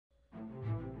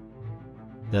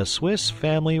The Swiss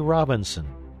Family Robinson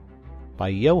by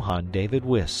Johann David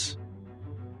Wyss.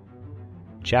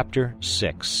 Chapter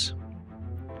 6.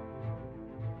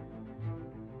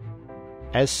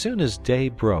 As soon as day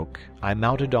broke, I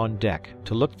mounted on deck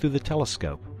to look through the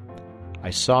telescope.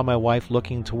 I saw my wife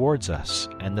looking towards us,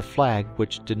 and the flag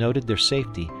which denoted their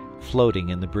safety floating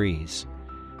in the breeze.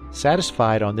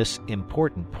 Satisfied on this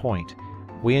important point,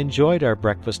 we enjoyed our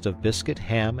breakfast of biscuit,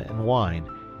 ham, and wine,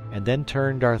 and then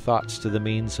turned our thoughts to the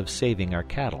means of saving our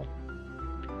cattle.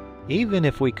 Even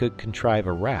if we could contrive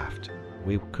a raft,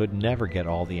 we could never get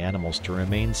all the animals to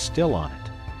remain still on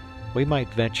it. We might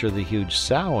venture the huge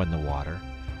sow in the water,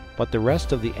 but the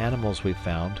rest of the animals we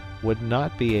found would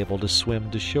not be able to swim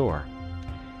to shore.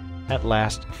 At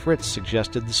last, Fritz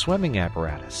suggested the swimming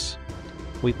apparatus.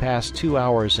 We passed 2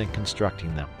 hours in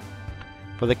constructing them.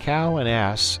 For the cow and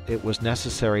ass, it was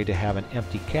necessary to have an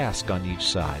empty cask on each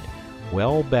side,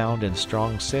 well bound in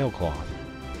strong sailcloth,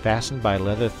 fastened by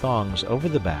leather thongs over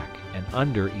the back and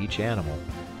under each animal.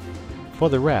 For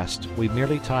the rest, we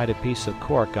merely tied a piece of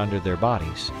cork under their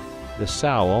bodies, the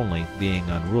sow only being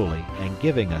unruly and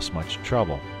giving us much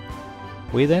trouble.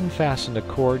 We then fastened a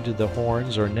cord to the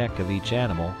horns or neck of each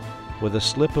animal, with a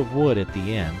slip of wood at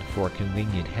the end for a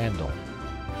convenient handle.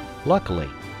 Luckily,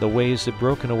 the waves had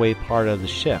broken away part of the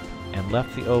ship and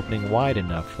left the opening wide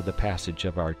enough for the passage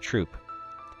of our troop.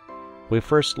 We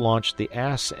first launched the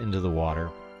ass into the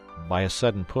water. By a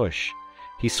sudden push,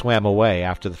 he swam away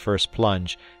after the first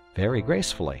plunge very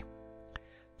gracefully.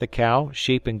 The cow,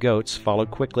 sheep, and goats followed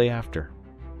quickly after.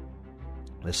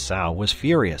 The sow was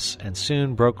furious and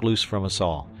soon broke loose from us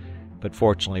all, but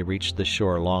fortunately reached the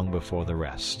shore long before the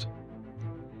rest.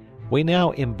 We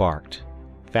now embarked,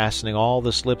 fastening all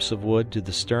the slips of wood to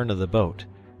the stern of the boat,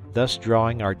 thus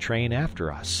drawing our train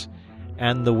after us,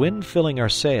 and the wind filling our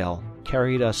sail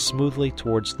carried us smoothly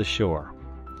towards the shore.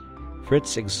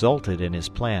 Fritz exulted in his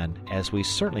plan, as we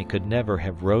certainly could never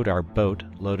have rowed our boat,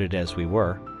 loaded as we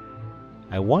were.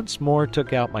 I once more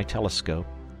took out my telescope,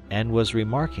 and was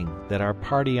remarking that our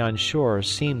party on shore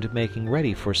seemed making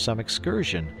ready for some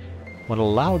excursion, when a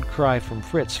loud cry from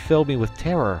Fritz filled me with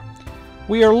terror.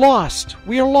 "We are lost!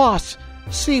 We are lost!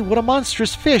 See, what a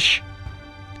monstrous fish!"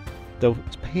 Though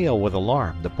pale with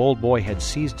alarm, the bold boy had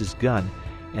seized his gun,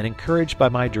 and encouraged by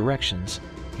my directions,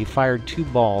 he fired 2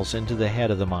 balls into the head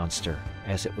of the monster,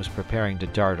 as it was preparing to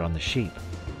dart on the sheep.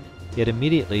 It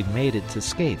immediately made its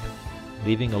escape,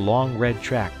 leaving a long red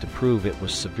track to prove it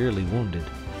was severely wounded.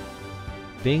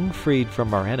 Being freed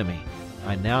from our enemy,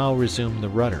 I now resumed the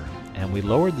rudder, and we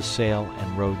lowered the sail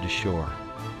and rowed to shore.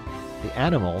 The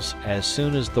animals, as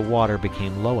soon as the water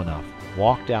became low enough,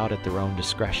 walked out at their own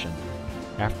discretion,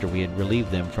 after we had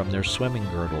relieved them from their swimming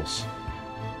girdles.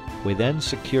 We then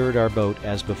secured our boat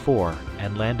as before,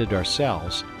 and landed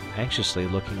ourselves, anxiously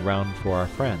looking round for our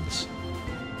friends.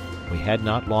 We had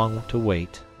not long to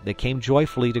wait. They came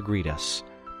joyfully to greet us,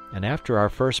 and after our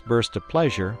first burst of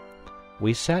pleasure,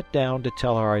 we sat down to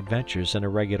tell our adventures in a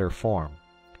regular form.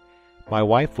 My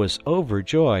wife was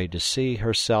overjoyed to see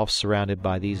herself surrounded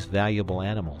by these valuable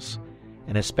animals,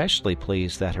 and especially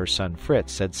pleased that her son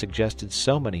Fritz had suggested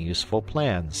so many useful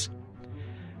plans.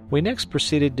 We next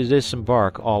proceeded to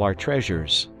disembark all our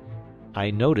treasures.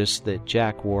 I noticed that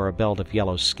Jack wore a belt of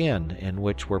yellow skin, in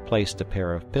which were placed a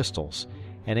pair of pistols,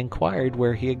 and inquired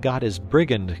where he had got his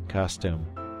brigand costume.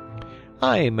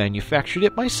 "I manufactured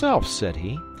it myself," said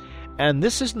he, "and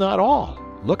this is not all.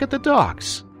 Look at the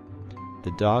dogs."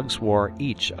 The dogs wore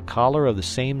each a collar of the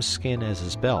same skin as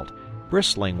his belt,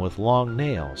 bristling with long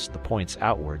nails, the points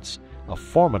outwards, a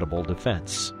formidable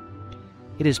defense.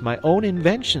 "It is my own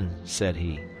invention," said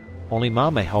he, "only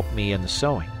Mama helped me in the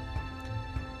sewing."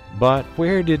 "But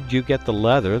where did you get the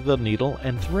leather, the needle,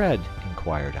 and thread?"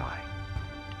 inquired I.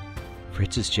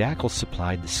 "Fritz's jackal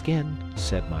supplied the skin,"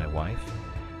 said my wife,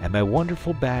 "and my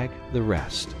wonderful bag the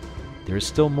rest. There is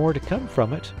still more to come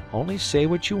from it, only say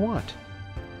what you want."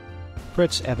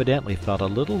 Fritz evidently felt a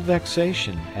little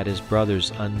vexation at his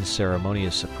brother's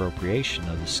unceremonious appropriation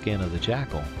of the skin of the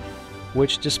jackal,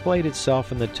 which displayed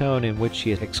itself in the tone in which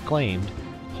he exclaimed,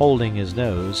 holding his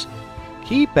nose,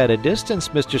 "Keep at a distance,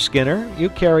 Mr. Skinner. You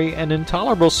carry an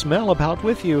intolerable smell about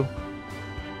with you."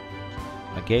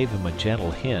 I gave him a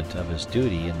gentle hint of his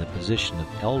duty in the position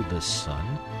of eldest son,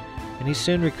 and he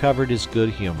soon recovered his good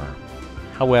humor.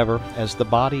 However, as the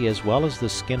body as well as the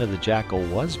skin of the jackal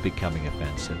was becoming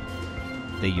offensive,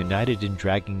 they united in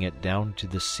dragging it down to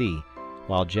the sea,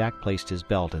 while Jack placed his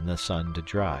belt in the sun to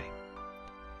dry.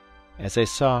 As I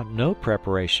saw no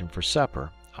preparation for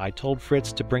supper, I told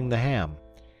Fritz to bring the ham,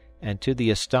 and to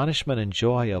the astonishment and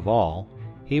joy of all,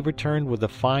 he returned with a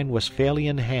fine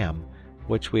Westphalian ham,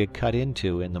 which we had cut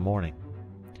into in the morning.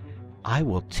 "I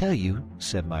will tell you,"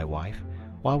 said my wife,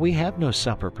 "while we have no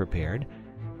supper prepared,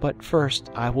 but first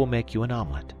I will make you an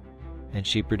omelet." And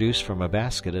she produced from a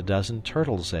basket a dozen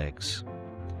turtles' eggs.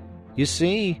 "You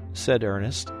see," said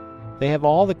Ernest, "they have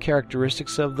all the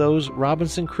characteristics of those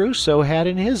Robinson Crusoe had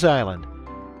in his island.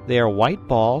 They are white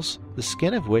balls, the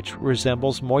skin of which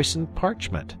resembles moistened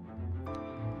parchment."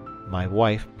 My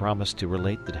wife promised to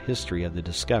relate the history of the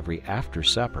discovery after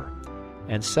supper,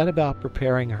 and set about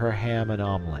preparing her ham and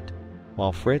omelet,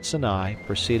 while Fritz and I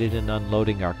proceeded in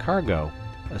unloading our cargo,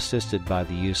 assisted by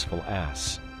the useful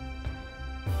ass.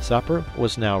 Supper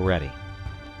was now ready.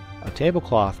 A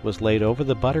tablecloth was laid over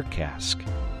the butter cask,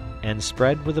 and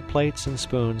spread with the plates and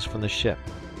spoons from the ship.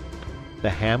 The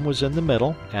ham was in the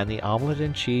middle, and the omelet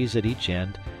and cheese at each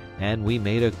end, and we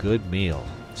made a good meal,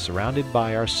 surrounded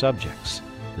by our subjects,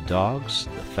 the dogs,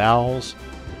 the fowls,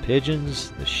 the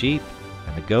pigeons, the sheep,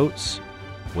 and the goats,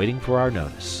 waiting for our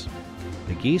notice.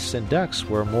 The geese and ducks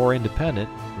were more independent,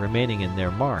 remaining in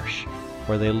their marsh,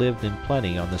 where they lived in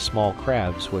plenty on the small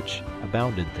crabs which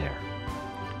abounded there.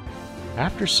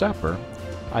 After supper,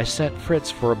 I sent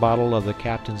Fritz for a bottle of the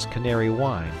captain's canary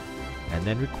wine, and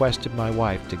then requested my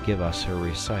wife to give us her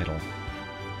recital.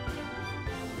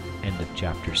 End of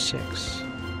chapter 6.